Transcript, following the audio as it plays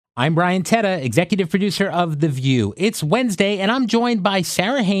I'm Brian Teta, executive producer of The View. It's Wednesday, and I'm joined by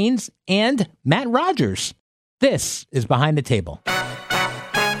Sara Haines and Matt Rogers. This is Behind the Table.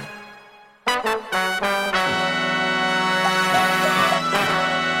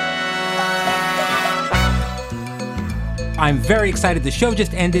 I'm very excited. The show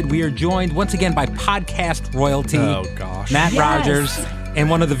just ended. We are joined once again by podcast royalty. Oh, gosh. Matt Rogers and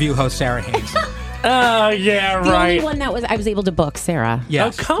one of The View hosts, Sara Haines. Oh, yeah, the right. only one that I was able to book, Sarah.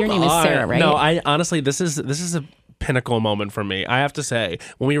 Yes. Oh, come Your name on. is Sara, right? No, I honestly, this is a pinnacle moment for me. I have to say,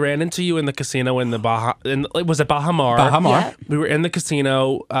 when we ran into you in the casino in the was it Baha Mar? Baha Mar. Yeah. We were in the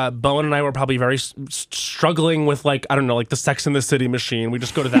casino. Bowen and I were probably very struggling with, like, I don't know, like the Sex and the City machine. We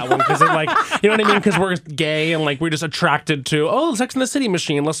just go to that one because, like, you know what I mean? Because we're gay and, like, we're just attracted to, Sex and the City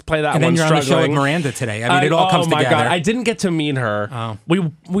machine. Let's play that And one. then you're on the show with Miranda today. I mean, it all comes together. Oh, my God. I didn't get to meet her. Oh.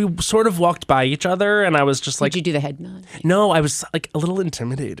 We sort of walked by each other, and I was just like... Did you do the head nod? No, I was, like, a little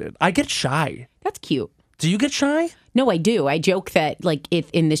intimidated. I get shy. That's cute. Do you get shy? No, I do. I joke that, like,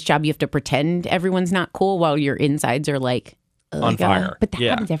 if in this job you have to pretend everyone's not cool while your insides are, like, on fire. But that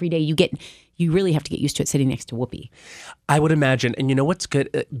happens every day. You really have to get used to it sitting next to Whoopi. I would imagine. And you know what's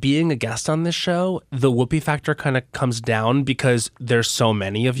good? Being a guest on this show, the Whoopi factor kind of comes down because there's so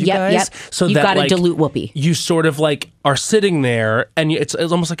many of you guys. Yep. So You've got to dilute Whoopi. You sort of, like, are sitting there, and it's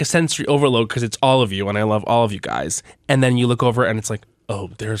almost like a sensory overload because it's all of you, and I love all of you guys. And then you look over, and it's like, oh,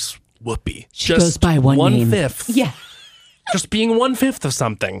 there's Whoopi. She goes by one name. 1/5. Yeah. Just being 1/5 of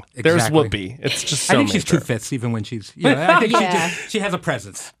something. There's Exactly. Whoopi. It's just so I think she's major. 2/5 even when she's, I think Yeah. she has a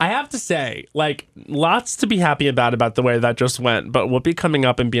presence. I have to say, like, lots to be happy about the way that just went. But Whoopi coming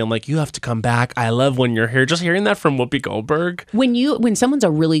up and being like, you have to come back. I love when you're here. Just hearing that from Whoopi Goldberg. When someone's a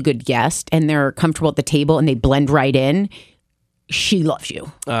really good guest and they're comfortable at the table and they blend right in, she loves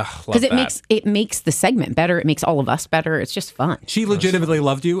you. Because it makes the segment better. It makes all of us better. It's just fun. She legitimately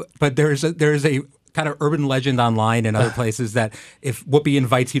loved you, but there's a kind of urban legend online and other places that if Whoopi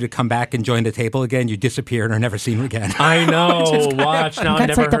invites you to come back and join the table again, you disappear and are never seen again. I know. Watch. Now I've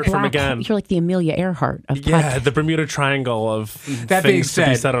That's never like the heard from black. again. You're like the Amelia Earhart of Yeah, podcasts. the Bermuda Triangle of That being things to be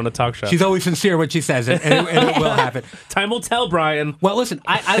said, said on a talk show. She's always sincere when she says it, and it will happen. Time will tell, Brian. Well, listen,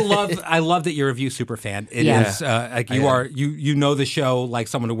 I love that you're a View super fan. It Yes. is like you know the show like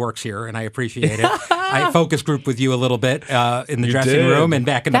someone who works here, and I appreciate it. I focus group with you a little bit in the dressing did. room and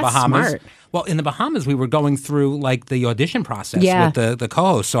back in the That's Bahamas. smart. Well, in the Bahamas, we were going through like the audition process Yeah. with the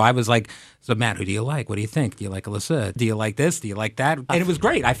co-host. So I was like, "So Matt, who do you like? What do you think? Do you like Alyssa? Do you like this? Do you like that?" And it was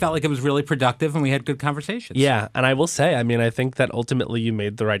great. I felt like it was really productive, and we had good conversations. Yeah, and I will say, I mean, I think that ultimately you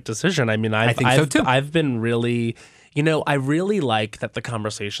made the right decision. I mean, I think so too. I've been really, I really like that the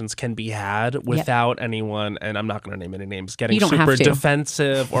conversations can be had without anyone, and I'm not going to name any names, getting You don't super have to.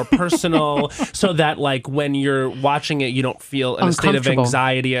 defensive or personal, so that, like, when you're watching it, you don't feel in a state of Uncomfortable.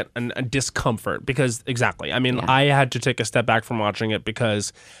 anxiety and discomfort. Because, exactly, I mean, I had to take a step back from watching it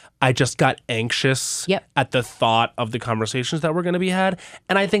because I just got anxious at the thought of the conversations that were going to be had.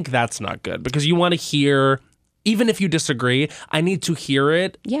 And I think that's not good because you want to hear, even if you disagree, I need to hear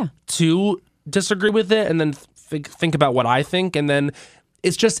it to disagree with it and then think about what I think. And then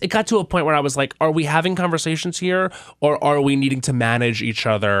it got to a point where I was like, are we having conversations here or are we needing to manage each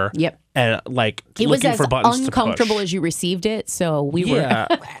other? Yep. And, like, It was looking as for buttons uncomfortable to push. as you received it, so we were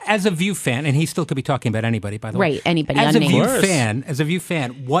As a View fan, and he still could be talking about anybody, by the way. right. Anybody As a unnamed. View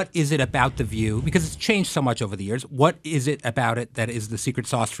fan, what is it about The View? Because it's changed so much over the years. What is it about it that is the secret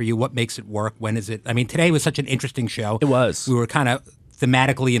sauce for you? What makes it work? When is it? I mean, today was such an interesting show. It was. We were kind of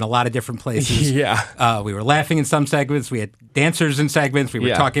thematically in a lot of different places. Yeah. We were laughing in some segments. We had dancers in segments. We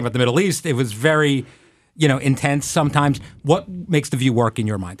were talking about the Middle East. It was very, intense sometimes. What makes The View work in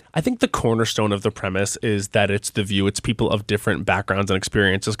your mind? I think the cornerstone of the premise is that it's The View. It's people of different backgrounds and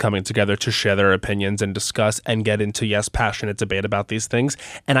experiences coming together to share their opinions and discuss and get into, passionate debate about these things.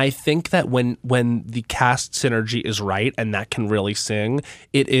 And I think that when the cast synergy is right and that can really sing,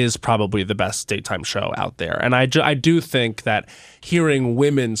 it is probably the best daytime show out there. And I do think that hearing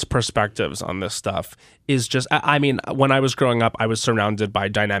women's perspectives on this stuff is just, I mean, when I was growing up, I was surrounded by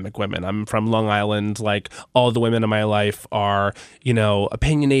dynamic women. I'm from Long Island. Like, all the women in my life are,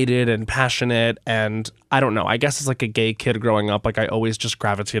 opinionated and passionate. And I don't know, I guess as like a gay kid growing up, like I always just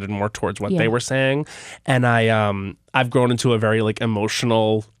gravitated more towards what they were saying. And I've grown into a very like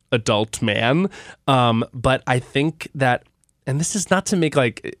emotional adult man. But I think that, and this is not to make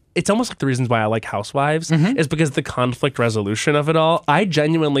like, it's almost like the reasons why I like Housewives is because the conflict resolution of it all. I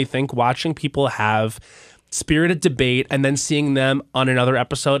genuinely think watching people have spirited debate and then seeing them on another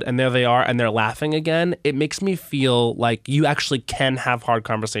episode and there they are and they're laughing again, it makes me feel like you actually can have hard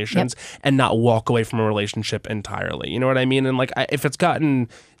conversations and not walk away from a relationship entirely. You know what I mean? And like, if it's gotten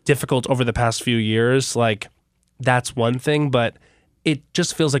difficult over the past few years, like that's one thing, but it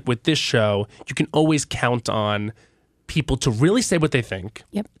just feels like with this show, you can always count on people to really say what they think.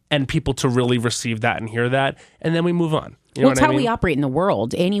 Yep. And people to really receive that and hear that, and then we move on. You know Well, it's what I how mean? we operate in the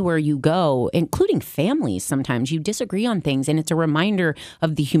world. Anywhere you go, including families, sometimes you disagree on things, and it's a reminder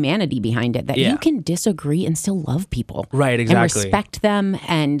of the humanity behind it that Yeah. you can disagree and still love people. Right, exactly. And respect them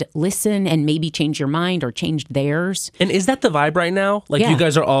and listen and maybe change your mind or change theirs. And is that the vibe right now? Like Yeah. you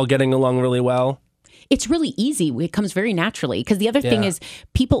guys are all getting along really well? It's really easy. It comes very naturally. Because the other thing Yeah. is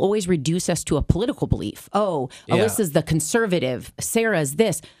people always reduce us to a political belief. Oh, Yeah. Alyssa's the conservative. Sarah's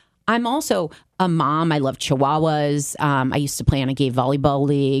this. I'm also a mom. I love chihuahuas. I used to play on a gay volleyball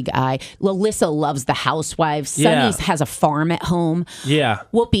league. Alyssa loves the housewives. Yeah. Sunny has a farm at home. Yeah.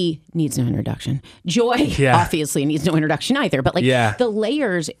 Whoopi needs no introduction. Joy obviously needs no introduction either. But like the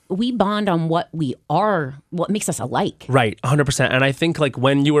layers, we bond on what we are, what makes us alike. Right, 100%. And I think like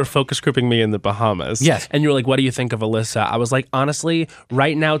when you were focus grouping me in the Bahamas, Yes. and you were like, what do you think of Alyssa? I was like, honestly,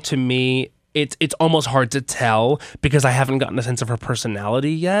 right now to me, it's almost hard to tell because I haven't gotten a sense of her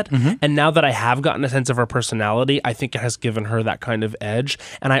personality yet. And now that I have gotten a sense of her personality, I think it has given her that kind of edge.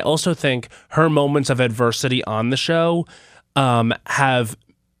 And I also think her moments of adversity on the show have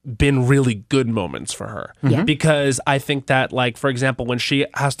been really good moments for her. Yeah. Because I think that, like, for example, when she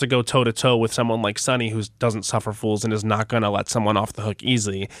has to go toe-to-toe with someone like Sunny who doesn't suffer fools and is not going to let someone off the hook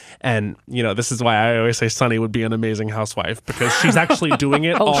easily, and, you know, this is why I always say Sunny would be an amazing housewife because she's actually doing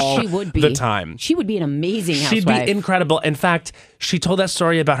it all she would be. the time. She would be an amazing housewife. She'd be incredible. In fact, she told that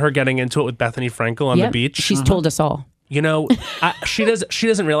story about her getting into it with Bethany Frankel on the beach. She's told us all. You know, she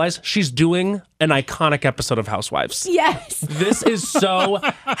doesn't realize she's doing an iconic episode of Housewives. Yes. This is so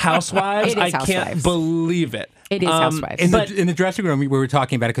Housewives. It is I can't Housewives. believe it. It is Housewives. In the dressing room, we were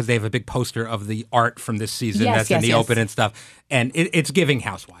talking about it because they have a big poster of the art from this season Yes, that's in yes, the yes. open and stuff. And it's giving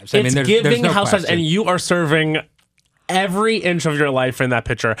Housewives. It's there's giving no Housewives, question. and you are serving every inch of your life in that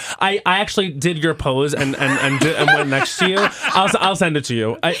picture. I actually did your pose and went next to you. I'll send it to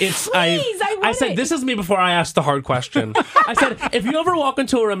you. I want said it. this is me before I asked the hard question. I said if you ever walk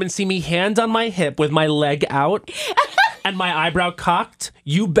into a room and see me hand on my hip with my leg out and my eyebrow cocked,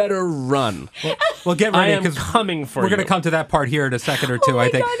 you better run. Well, get I ready am because coming for we're you. going to come to that part here in a second or two. Oh my I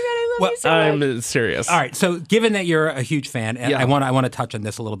think. God, man, I love Well, you so much. I'm serious. All right. So, given that you're a huge fan, and Yeah. I want to touch on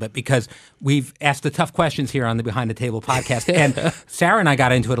this a little bit because we've asked the tough questions here on the Behind the Table podcast, and Sarah and I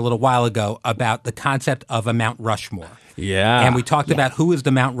got into it a little while ago about the concept of a Mount Rushmore. Yeah. And we talked about who is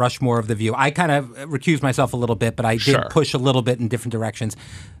the Mount Rushmore of The View. I kind of recused myself a little bit, but I did Sure. push a little bit in different directions.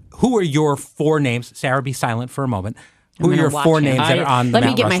 Who are your four names? Sarah, be silent for a moment. Who are gonna your watch four him. names that are on the Let me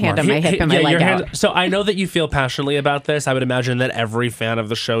Mount get my Rushmore? hand on my hip and my leg your out. So I know that you feel passionately about this. I would imagine that every fan of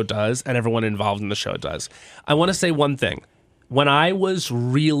the show does, and everyone involved in the show does. I want to say one thing. When I was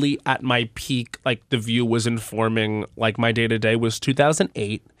really at my peak, like The View was informing like my day-to-day was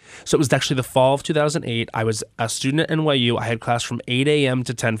 2008. So it was actually the fall of 2008. I was a student at NYU. I had class from 8 a.m.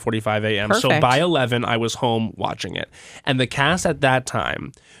 to 10:45 a.m. So Perfect. by 11, I was home watching it. And the cast at that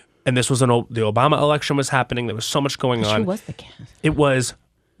time, and this was the Obama election was happening. There was so much going on. Who was the cast? It was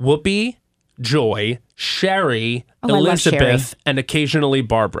Whoopi, Joy, Sherry, I love Elizabeth, Sherry. and occasionally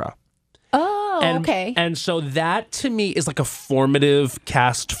Barbara. Oh, okay. And so that to me is like a formative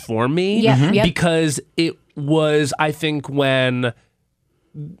cast for me. Yeah, Mhm. yep. Because it was, I think, when.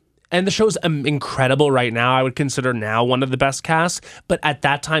 And the show's incredible right now. I would consider now one of the best casts. But at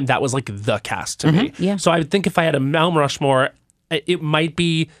that time, that was like the cast to me. yeah. So I would think if I had a Mount Rushmore, it might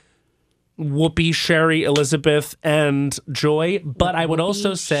be Whoopi, Sherry, Elizabeth, and Joy. But I would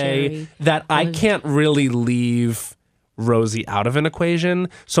also say Sherry, that I can't really leave Rosie out of an equation.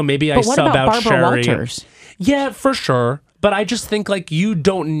 So maybe I But what sub about out Barbara Sherry. Walters? Yeah, for sure. But I just think like you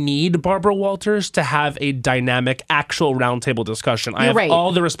don't need Barbara Walters to have a dynamic, actual roundtable discussion. I You're have right.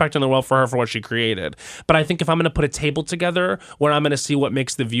 all the respect in the world for her for what she created. But I think if I'm going to put a table together where I'm going to see what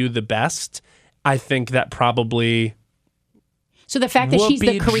makes The View the best, I think that probably So the fact that she's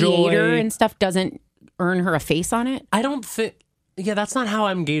the Whoopi, creator Joy. and stuff doesn't earn her a face on it? I don't think. Yeah, that's not how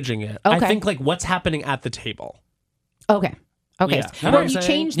I'm gauging it. I Okay. think like what's happening at the table. Okay. Okay. Yeah. You know Well, what I'm you saying?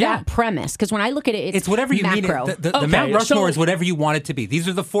 changed Yeah. that premise because when I look at it, It's whatever you macro. mean. The Okay, Mount Rushmore so- is whatever you want it to be. These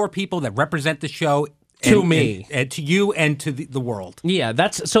are the four people that represent the show To me. and to you and to the world. Yeah,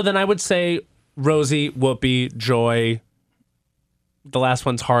 that's so. Then I would say Rosie, Whoopi, Joy. The last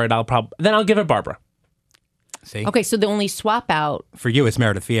one's hard. Then I'll give it Barbara. See, Okay, so the only swap out. for you it's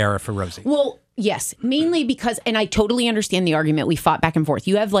Meredith Vieira. For Rosie, Well, yes, mainly because, and I totally understand the argument. We fought back and forth.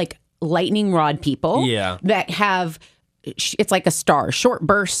 You have like lightning rod people Yeah. that have it's like a star, short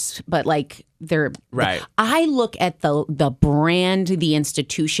bursts, but like they're Right. I look at the brand, the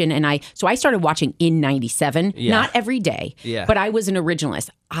institution, and I started watching in 97, not every day, but I was an originalist.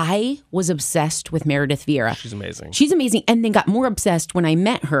 I was obsessed with Meredith Vieira. She's amazing. She's amazing. And then got more obsessed when I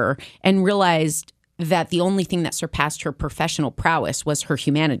met her and realized that the only thing that surpassed her professional prowess was her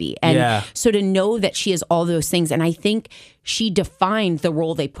humanity. And so to know that she is all those things, and I think she defined the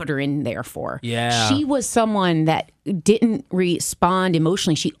role they put her in there for. Yeah. She was someone that didn't respond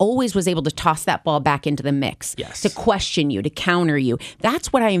emotionally. She always was able to toss that ball back into the mix, to question you, to counter you.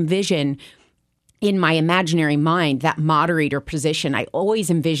 That's what I envision in my imaginary mind, that moderator position. I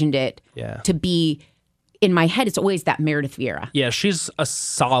always envisioned it to be, in my head, it's always that Meredith Vieira. Yeah, she's a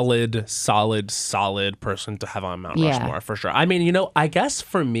solid person to have on Mount Rushmore for sure. I mean, I guess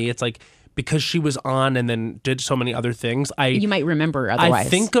for me, it's like because she was on and then did so many other things. You might remember otherwise. I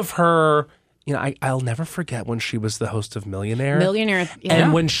think of her. I'll never forget when she was the host of Millionaire.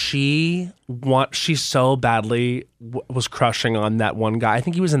 And when she so badly was crushing on that one guy. I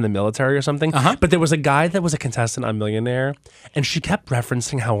think he was in the military or something. But there was a guy that was a contestant on Millionaire, and she kept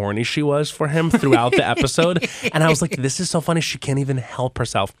referencing how horny she was for him throughout the episode. And I was like, this is so funny. She can't even help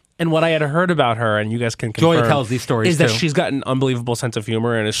herself. And what I had heard about her, and you guys can confirm, Joy tells these stories is that she's got an unbelievable sense of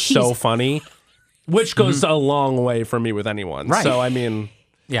humor and is so funny, which goes a long way for me with anyone. Right. So I mean.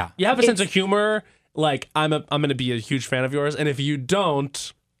 Yeah. You have a sense of humor. Like, I'm going to be a huge fan of yours. And if you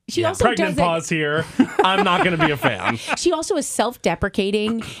don't, she also pregnant pause here, I'm not going to be a fan. She also is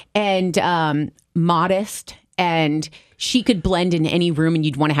self-deprecating and modest, and she could blend in any room and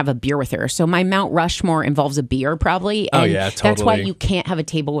you'd want to have a beer with her. So my Mount Rushmore involves a beer probably. And totally. That's why you can't have a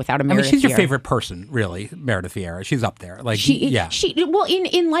table without a Meredith she's your Vieira. favorite person, really, Meredith Vieira. She's up there. Like, Well,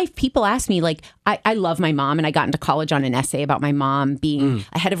 in life, people ask me, like, I love my mom, and I got into college on an essay about my mom being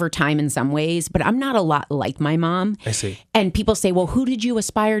ahead of her time in some ways, but I'm not a lot like my mom. I see. And people say, well, who did you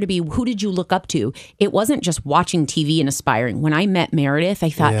aspire to be? Who did you look up to? It wasn't just watching TV and aspiring. When I met Meredith, I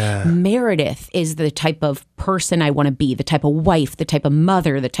thought, Meredith is the type of person I want to be, the type of wife, the type of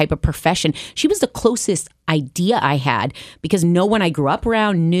mother, the type of profession. She was the closest idea I had because no one I grew up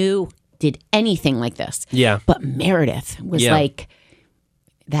around did anything like this. Yeah. But Meredith was like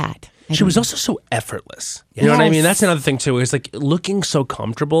that. She was also so effortless. You know what I mean? That's another thing too. Is like looking so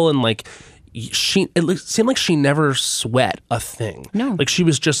comfortable and like it seemed like she never sweat a thing. No. Like she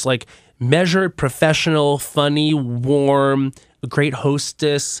was just like measured, professional, funny, warm, a great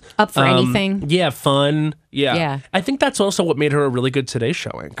hostess. Up for anything. Yeah, fun. Yeah. I think that's also what made her a really good Today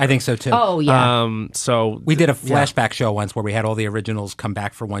Show anchor. I think so too. Oh, yeah. So we did a flashback show once where we had all the originals come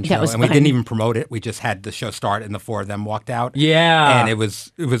back for one show, was and we fun. didn't even promote it. We just had the show start, and the four of them walked out. Yeah. And it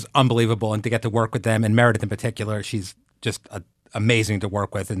was unbelievable, and to get to work with them, and Meredith in particular, she's just amazing to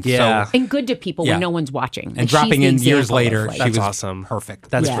work with, and so and good to people when no one's watching. and Like, dropping she's in the years example later, of, like, she That's was awesome. perfect.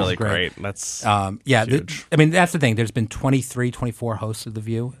 That's Yeah. really Great. great. That's huge. I mean, that's the thing. There's been 23, 24 hosts of The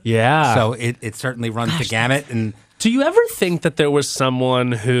View. Yeah. So it certainly runs the gamut. And do you ever think that there was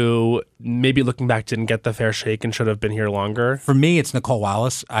someone who maybe looking back didn't get the fair shake and should have been here longer? for me, it's Nicole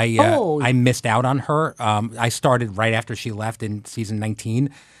Wallace. I missed out on her. I started right after she left in season 19.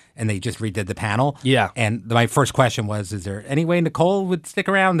 And they just redid the panel. Yeah. And my first question was, is there any way Nicole would stick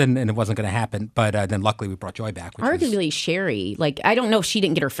around? And it wasn't going to happen. But then luckily we brought Joy back. Which was, Arguably, Sherry, like, I don't know if she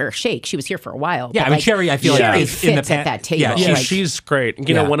didn't get her fair shake. She was here for a while. yeah, but, I mean, like, Sherry, I feel Sherry like is in the fits at that table. Yeah, Like, She's great.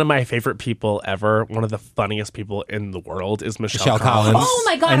 You know, Yeah. one of my favorite people ever, one of the funniest people in the world is Michelle Collins. Oh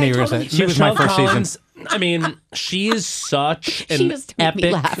my God, I knew I you were totally- saying she was my Michelle first Collins, season. I mean, she is such She an just made me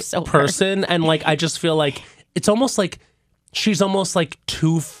epic laugh so hard. person. And like, I just feel like it's almost like she's almost like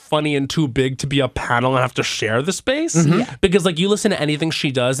too funny and too big to be a panel and have to share the space. Because like you listen to anything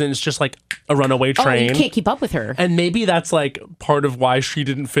she does and it's just like a runaway Oh, train. you can't keep up with her. And maybe that's like part of why she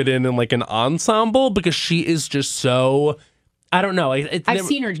didn't fit in like an ensemble because she is just so, I don't know. I've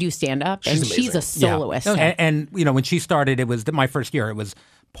seen her do stand up, and She's she's a amazing. soloist. And you know, when she started, it was my first year. It was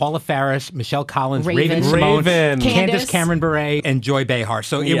Paula Farris, Michelle Collins, Raven. Simone, Raven. Candace Candace. Cameron Bure, and Joy Behar.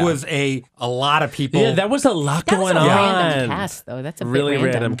 So it was a lot of people. Yeah, there was a lot That's going a on. random cast, though. That's a bit really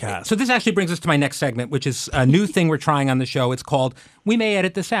random cast. So this actually brings us to my next segment, which is a new thing we're trying on the show. It's called We May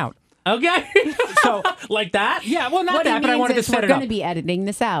Edit This Out. Okay. So like that? yeah, well, not What that, it but I means wanted to is set we're it going up. to be editing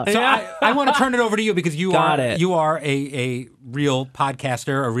this out. So I want to turn it over to you because you Got are it. a real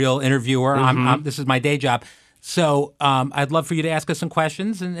podcaster, a real interviewer. This is my day job. So I'd love for you to ask us some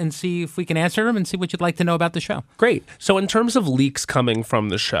questions and see if we can answer them and see what you'd like to know about the show. Great. So in terms of leaks coming from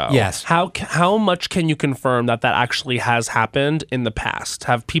the show, yes. How much can you confirm that actually has happened in the past?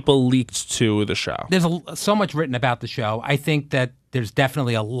 Have people leaked to the show? There's so much written about the show. I think that there's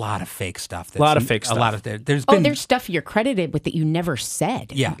definitely a lot of fake stuff. There's stuff you're credited with that you never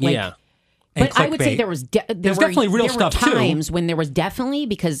said. Yeah. Yeah. But I would say there's definitely real stuff too. There were times when there was definitely,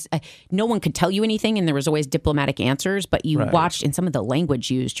 because no one could tell you anything and there was always diplomatic answers, but you watched in some of the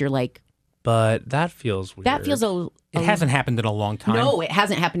language used, you're like... But that feels weird. That feels It hasn't happened in a long time. No, it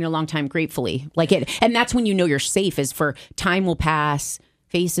hasn't happened in a long time, gratefully. And that's when you know you're safe, is for time will pass,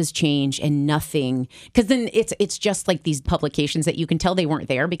 faces change, and nothing. Because then it's just like these publications that you can tell they weren't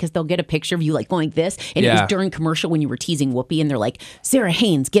there because they'll get a picture of you like going this. And it was during commercial when you were teasing Whoopi and they're like, Sara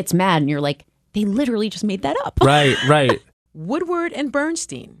Haines gets mad. And you're like, they literally just made that up. Right. Woodward and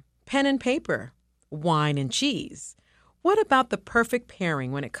Bernstein, pen and paper, wine and cheese. What about the perfect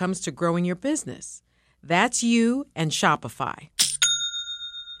pairing when it comes to growing your business? That's you and Shopify.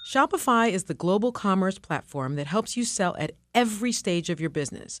 Shopify is the global commerce platform that helps you sell at every stage of your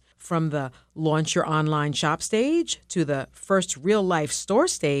business, from the launch your online shop stage to the first real-life store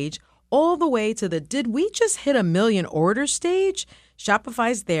stage, all the way to the did we just hit 1 million orders stage.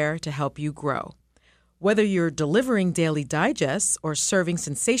 Shopify's there to help you grow. Whether you're delivering daily digests or serving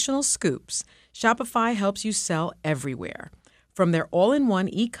sensational scoops, Shopify helps you sell everywhere. From their all-in-one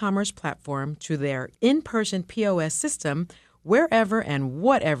e-commerce platform to their in-person POS system, wherever and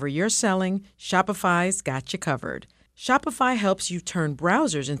whatever you're selling, Shopify's got you covered. Shopify helps you turn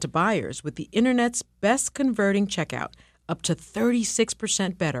browsers into buyers with the internet's best converting checkout, up to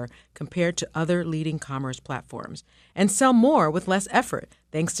 36% better compared to other leading commerce platforms. And sell more with less effort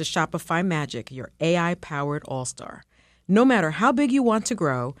thanks to Shopify Magic, your AI-powered all-star. No matter how big you want to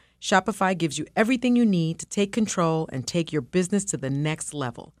grow, Shopify gives you everything you need to take control and take your business to the next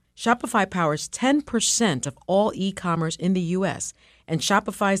level. Shopify powers 10% of all e-commerce in the U.S., and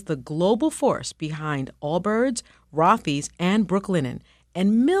Shopify's the global force behind Allbirds, Rothy's, and Brooklinen,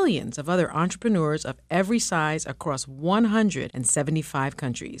 and millions of other entrepreneurs of every size across 175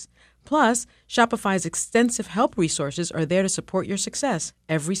 countries. Plus, Shopify's extensive help resources are there to support your success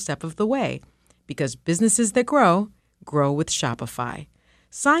every step of the way. Because businesses that grow with Shopify.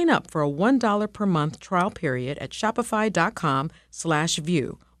 Sign up for a $1 per month trial period at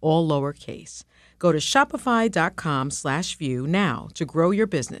shopify.com/view, all lowercase. Go to shopify.com/view now to grow your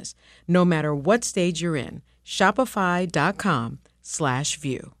business, no matter what stage you're in.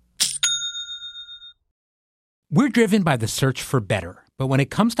 Shopify.com/view. We're driven by the search for better. But when it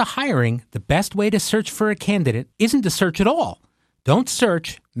comes to hiring, the best way to search for a candidate isn't to search at all. Don't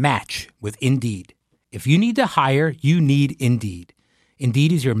search, match with Indeed. If you need to hire, you need Indeed.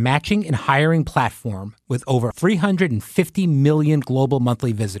 Indeed is your matching and hiring platform with over 350 million global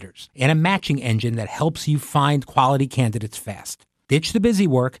monthly visitors and a matching engine that helps you find quality candidates fast. Ditch the busy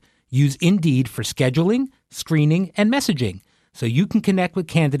work. Use Indeed for scheduling, screening, and messaging so you can connect with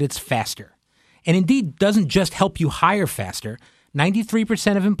candidates faster. And Indeed doesn't just help you hire faster.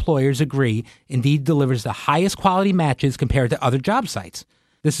 93% of employers agree Indeed delivers the highest quality matches compared to other job sites.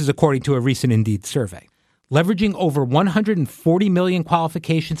 This is according to a recent Indeed survey. Leveraging over 140 million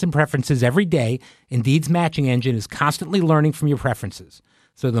qualifications and preferences every day, Indeed's matching engine is constantly learning from your preferences.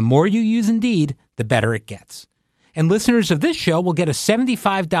 So the more you use Indeed, the better it gets. And listeners of this show will get a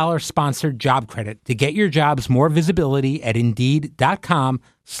 $75 sponsored job credit to get your jobs more visibility at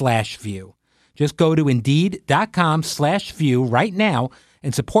Indeed.com/view. Just go to Indeed.com/view right now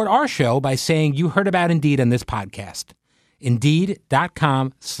and support our show by saying you heard about Indeed on this podcast.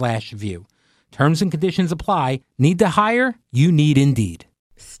 Indeed.com/view. Terms and conditions apply. Need to hire? You need Indeed.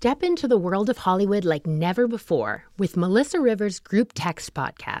 Step into the world of Hollywood like never before with Melissa Rivers' Group Text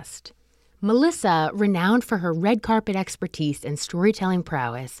podcast. Melissa, renowned for her red carpet expertise and storytelling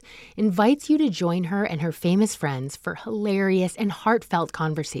prowess, invites you to join her and her famous friends for hilarious and heartfelt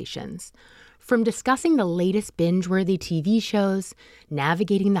conversations. From discussing the latest binge-worthy TV shows,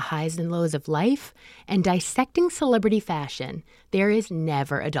 navigating the highs and lows of life, and dissecting celebrity fashion, there is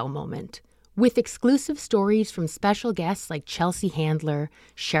never a dull moment. With exclusive stories from special guests like Chelsea Handler,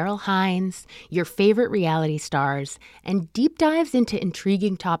 Cheryl Hines, your favorite reality stars, and deep dives into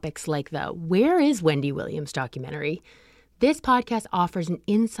intriguing topics like the Where is Wendy Williams documentary, this podcast offers an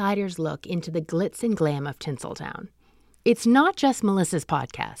insider's look into the glitz and glam of Tinseltown. It's not just Melissa's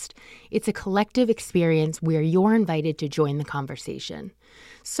podcast. It's a collective experience where you're invited to join the conversation.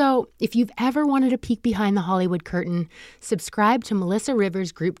 So if you've ever wanted a peek behind the Hollywood curtain, subscribe to Melissa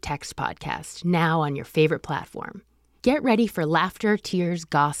Rivers' Group Text podcast now on your favorite platform. Get ready for laughter, tears,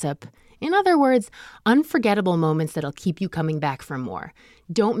 gossip, In other words, unforgettable moments that'll keep you coming back for more.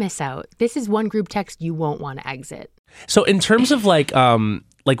 Don't miss out. This is one group text you won't want to exit. So in terms of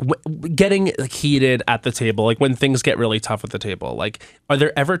getting heated at the table, like when things get really tough at the table, like are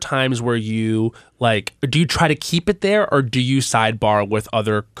there ever times where you do you try to keep it there, or do you sidebar with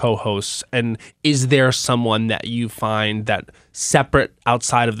other co-hosts? And is there someone that you find that separate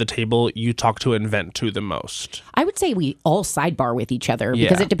outside of the table you talk to and vent to the most? I would say we all sidebar with each other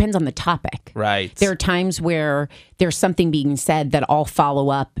because it depends on the topic. Right. There are times where there's something being said that I'll follow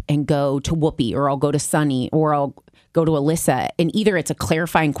up and go to Whoopi, or I'll go to Sunny, or I'll go to Alyssa, and either it's a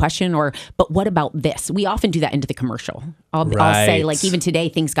clarifying question but what about this? We often do that into the commercial. I'll say, like, even today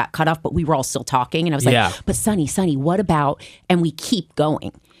things got cut off, but we were all still talking. And I was like, but Sunny, what about? And we keep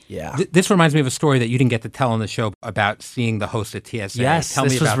going. Yeah. This reminds me of a story that you didn't get to tell on the show about seeing the host at TSA. Yes, Tell me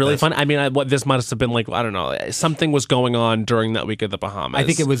this was about really this. fun. I mean, this must have been like, I don't know, something was going on during that week of the Bahamas. I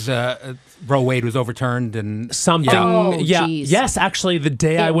think it was Roe Wade was overturned and something. Oh, yeah. geez. Yes, actually, the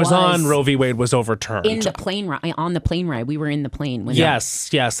day I was on, Roe v. Wade was overturned. On the plane ride. We were in the plane. Yes.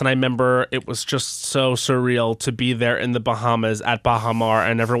 And I remember it was just so surreal to be there in the Bahamas at Bahamar,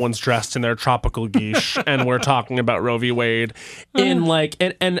 and everyone's dressed in their tropical geesh, and we're talking about Roe v. Wade.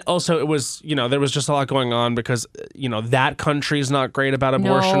 And also it was, there was just a lot going on because, that country's not great about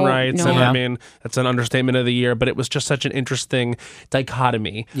abortion rights. No. And I mean, that's an understatement of the year, but it was just such an interesting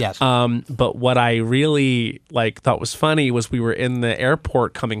dichotomy. Yes. But what I really thought was funny was we were in the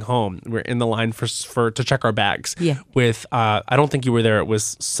airport coming home. We were in the line to check our bags. Yeah. With I don't think you were there. It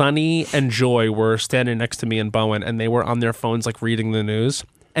was Sunny and Joy were standing next to me and Bowen, and they were on their phones reading the news.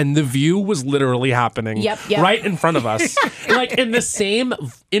 And The View was literally happening right in front of us. In the same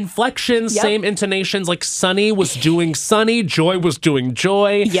inflections, same intonations. Sunny was doing Sunny, Joy was doing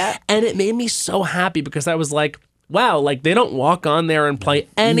Joy. Yeah. And it made me so happy because I was like, wow, they don't walk on there and play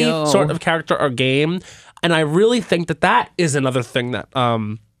any sort of character or game. And I really think that is another thing that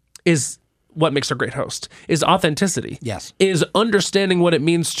is what makes a great host, is authenticity. Yes. Is understanding what it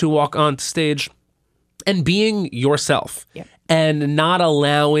means to walk on stage and being yourself. Yep. And not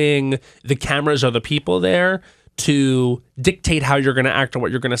allowing the cameras or the people there to dictate how you're going to act or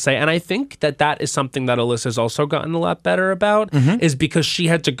what you're going to say. And I think that is something that Alyssa's also gotten a lot better about, is because she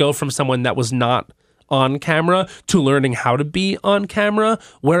had to go from someone that was not on camera to learning how to be on camera,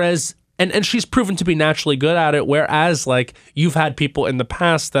 whereas and she's proven to be naturally good at it, whereas you've had people in the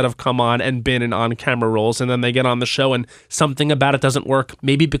past that have come on and been in on-camera roles, and then they get on the show and something about it doesn't work,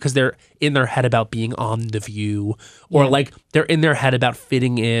 maybe because they're in their head about being on The View, or they're in their head about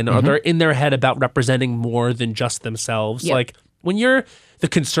fitting in, or they're in their head about representing more than just themselves. Yep. When you're the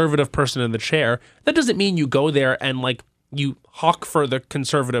conservative person in the chair, that doesn't mean you go there and you hawk for the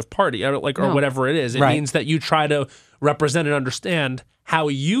conservative party or whatever it is. It means that you try to represent and understand how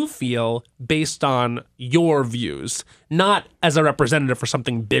you feel based on your views, not as a representative for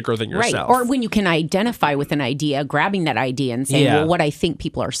something bigger than yourself. Right. Or when you can identify with an idea, grabbing that idea and saying, well, what I think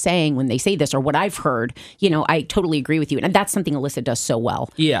people are saying when they say this, or what I've heard, I totally agree with you. And that's something Alyssa does so well.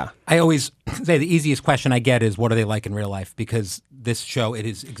 Yeah. I always say the easiest question I get is, what are they like in real life? Because this show, it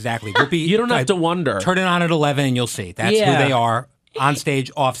is exactly. You don't have to wonder. Turn it on at 11 and you'll see. That's who they are, on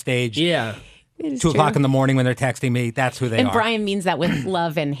stage, off stage. Yeah. 2:00 in the morning when they're texting me, that's who they are. And Brian means that with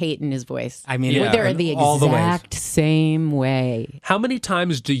love and hate in his voice. I mean, they're the exact same way. How many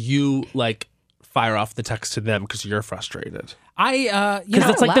times do you fire off the text to them because you're frustrated? Because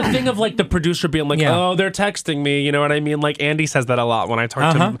it's the thing of the producer being oh, they're texting me, you know what I mean? Andy says that a lot when I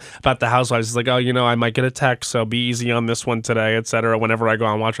talk to him about the Housewives. He's oh, I might get a text, so be easy on this one today, etc. Whenever I go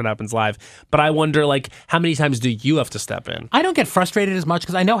on Watch What Happens Live. But I wonder how many times do you have to step in? I don't get frustrated as much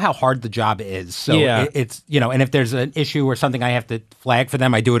because I know how hard the job is. So it's and if there's an issue or something I have to flag for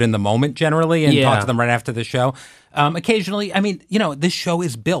them, I do it in the moment generally and talk to them right after the show. Occasionally, this show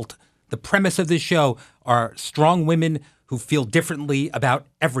is built. The premise of this show are strong women who feel differently about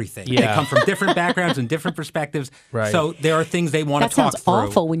everything. Yeah. They come from different backgrounds and different perspectives. Right. So there are things they want to talk through. That sounds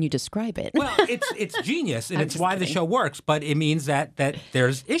awful when you describe it. Well, it's genius, and it's why the show works. But it means that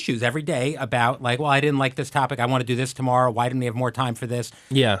there's issues every day about I didn't like this topic. I want to do this tomorrow. Why didn't we have more time for this?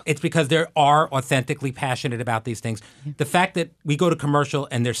 Yeah. It's because they are authentically passionate about these things. The fact that we go to commercial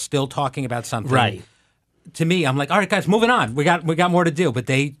and they're still talking about something. Right. To me, I'm all right, guys, moving on. We got more to do, but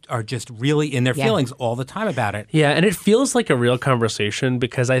they are just really in their feelings all the time about it. Yeah, and it feels like a real conversation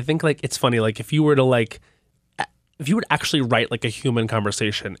because I think it's funny. If you were to if you would actually write a human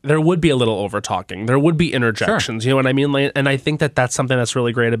conversation, there would be a little over talking. There would be interjections. Sure. You know what I mean? And I think that's something that's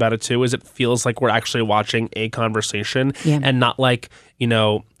really great about it too. Is it feels like we're actually watching a conversation and not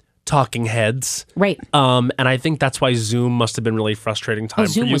talking heads. Right. And I think that's why Zoom must have been really frustrating time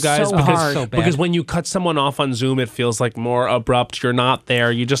Zoom for you was guys so because hard. So bad. because when you cut someone off on Zoom, it feels like more abrupt. You're not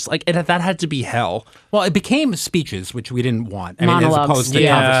there. You just like that had to be hell. Well, it became speeches, which we didn't want. Monologues. As opposed to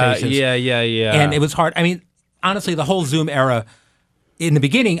Yeah, conversations. yeah. And it was hard. I mean, honestly, the whole Zoom era, in the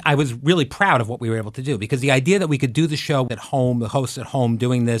beginning, I was really proud of what we were able to do because the idea that we could do the show at home, the hosts at home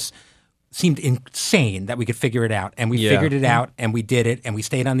doing this, seemed insane that we could figure it out. And we figured it out, and we did it, and we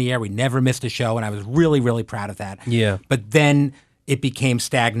stayed on the air. We never missed a show, and I was really, really proud of that. Yeah. But then it became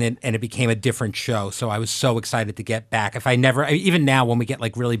stagnant, and it became a different show. So I was so excited to get back. Even now when we get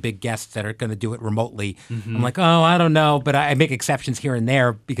like really big guests that are going to do it remotely, I'm like, oh, I don't know. But I make exceptions here and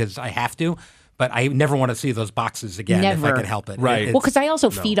there because I have to. But I never want to see those boxes again if I Never. can help it. Right. Well, because I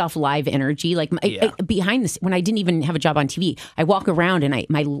also feed off live energy. Like behind this, when I didn't even have a job on TV, I walk around and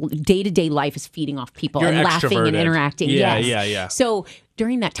my day-to-day life is feeding off people You're and laughing and extroverted. interacting. Yeah, Yes. yeah. So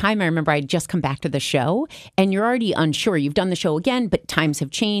during that time, I remember I'd just come back to the show and you're already unsure. You've done the show again, but times have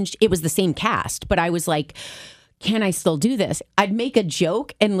changed. It was the same cast, but I was like, can I still do this? I'd make a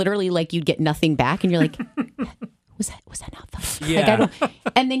joke and literally like you'd get nothing back and you're like... Was that not funny? Yeah. Like,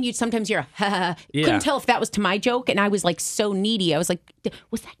 and then you'd sometimes hear, ha, ha. Yeah. Couldn't tell if that was to my joke. And I was like so needy. I was like,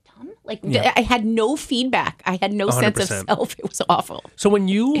 was that dumb? Like I had no feedback. I had no sense of 100%. self. It was awful. So when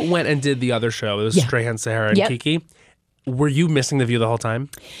you went and did the other show, it was Strahan, Sara, and Yep. Kiki. Were you missing The View the whole time?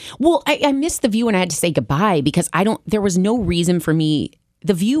 Well, I missed The View and I had to say goodbye because there was no reason for me.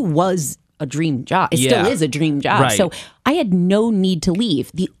 The View was a dream job. It still is a dream job. Right. So I had no need to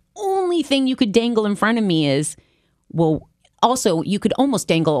leave. The only thing you could dangle in front of me is, well, also, you could almost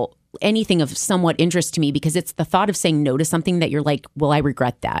dangle anything of somewhat interest to me because it's the thought of saying no to something that you're like, well, I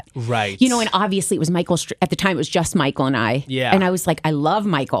regret that. Right. You know, and obviously it was Michael, at the time it was just Michael and I. Yeah. And I was like, I love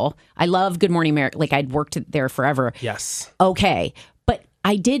Michael. I love Good Morning America. Like I'd worked there forever. Yes. Okay. But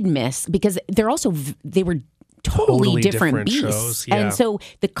I did miss because they were totally different beasts. shows, yeah. And so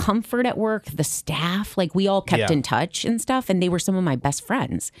the comfort at work, the staff, like we all kept in touch and stuff. And they were some of my best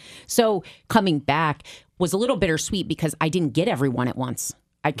friends. So coming back was a little bittersweet because I didn't get everyone at once.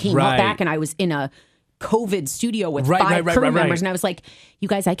 I came back and I was in a COVID studio with five crew members. And I was like, you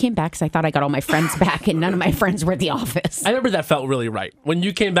guys, I came back because I thought I got all my friends back and none of my friends were at the office. I remember that felt really right. When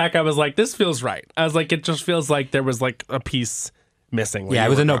you came back, I was like, this feels right. I was like, it just feels like there was like a piece missing. Yeah, it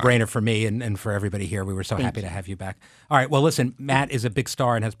was a no-brainer for me and for everybody here. We were so happy to have you back. All right, well, listen, Matt is a big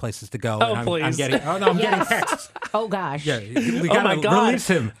star and has places to go. Oh, and please. I'm getting texts. Oh, gosh. Yeah, we Oh, got my to God. release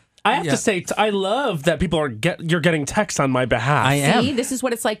him. I have to say, I love that people you're getting texts on my behalf. I am. See, this is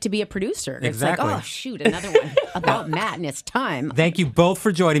what it's like to be a producer. Exactly. It's like, oh, shoot, another one about Matt and it's time. Thank you both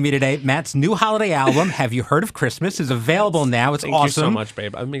for joining me today. Matt's new holiday album, Have You Heard of Christmas, is available now. It's Thank awesome. you so much,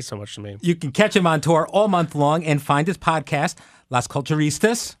 babe. It means so much to me. You can catch him on tour all month long and find his podcast, Las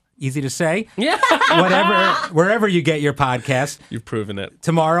Culturistas. Easy to say. Yeah. Wherever you get your podcast. You've proven it.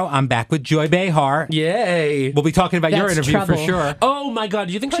 Tomorrow, I'm back with Joy Behar. Yay. We'll be talking about your That's interview trouble. for sure. Oh my God!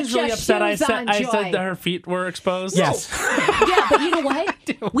 Do you think Put she's really your upset? I shoes said on, I Joy. said that her feet were exposed. Yes. Yeah, but you know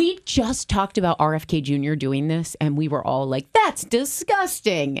what? We just talked about RFK Jr. doing this, and we were all like, that's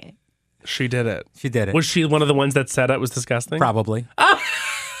disgusting. She did it. She did it. Was she one of the ones that said it was disgusting? Probably.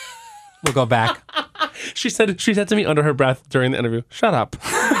 We'll go back. She said to me under her breath during the interview, "Shut up."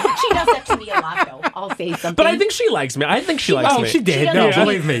 She does that to me a lot, though. I'll say something. But I think she likes me. I think she likes Oh, me. she did. She No, doesn't-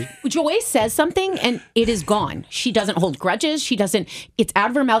 believe me. Joy says something and it is gone. She doesn't hold grudges. It's out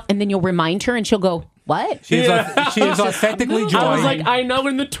of her mouth and then you'll remind her and she'll go, what? She is authentically Joy. I was like, I know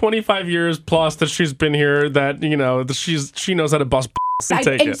in the 25 years plus that she's been here that, you know, she knows how to bust and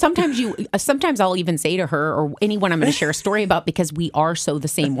take it. Sometimes I'll even say to her or anyone I'm going to share a story about because we are so the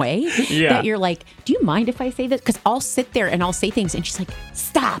same way that you're like, do you mind if I say this? Because I'll sit there and I'll say things and she's like,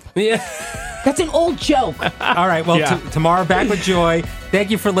 stop. Yeah. That's an old joke. All right. Well, tomorrow back with Joy. Thank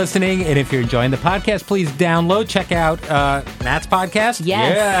you for listening. And if you're enjoying the podcast, please download, check out Matt's podcast.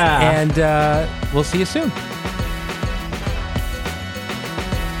 Yes. Yeah. And we'll see you soon.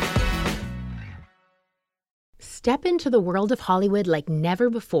 Step into the world of Hollywood like never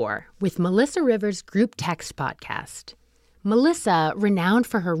before with Melissa Rivers' Group Text podcast. Melissa, renowned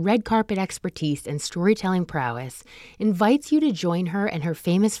for her red carpet expertise and storytelling prowess, invites you to join her and her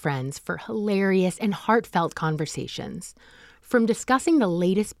famous friends for hilarious and heartfelt conversations. From discussing the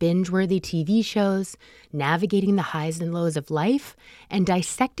latest binge-worthy TV shows, navigating the highs and lows of life, and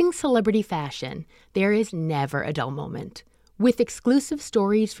dissecting celebrity fashion, there is never a dull moment. With exclusive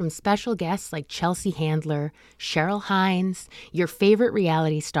stories from special guests like Chelsea Handler, Cheryl Haines, your favorite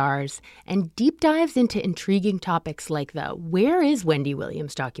reality stars, and deep dives into intriguing topics like the Where is Wendy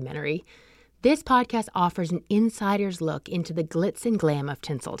Williams documentary, This podcast offers an insider's look into the glitz and glam of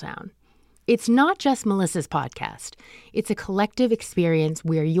Tinseltown. It's not just Melissa's podcast. It's a collective experience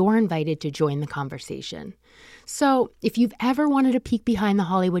where you're invited to join the conversation. So if you've ever wanted a peek behind the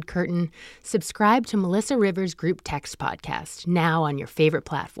Hollywood curtain, subscribe to Melissa Rivers' Group Text podcast, now on your favorite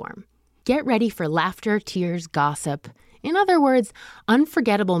platform. Get ready for laughter, tears, gossip. In other words,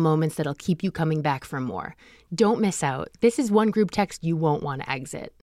 unforgettable moments that'll keep you coming back for more. Don't miss out. This is one group text you won't want to exit.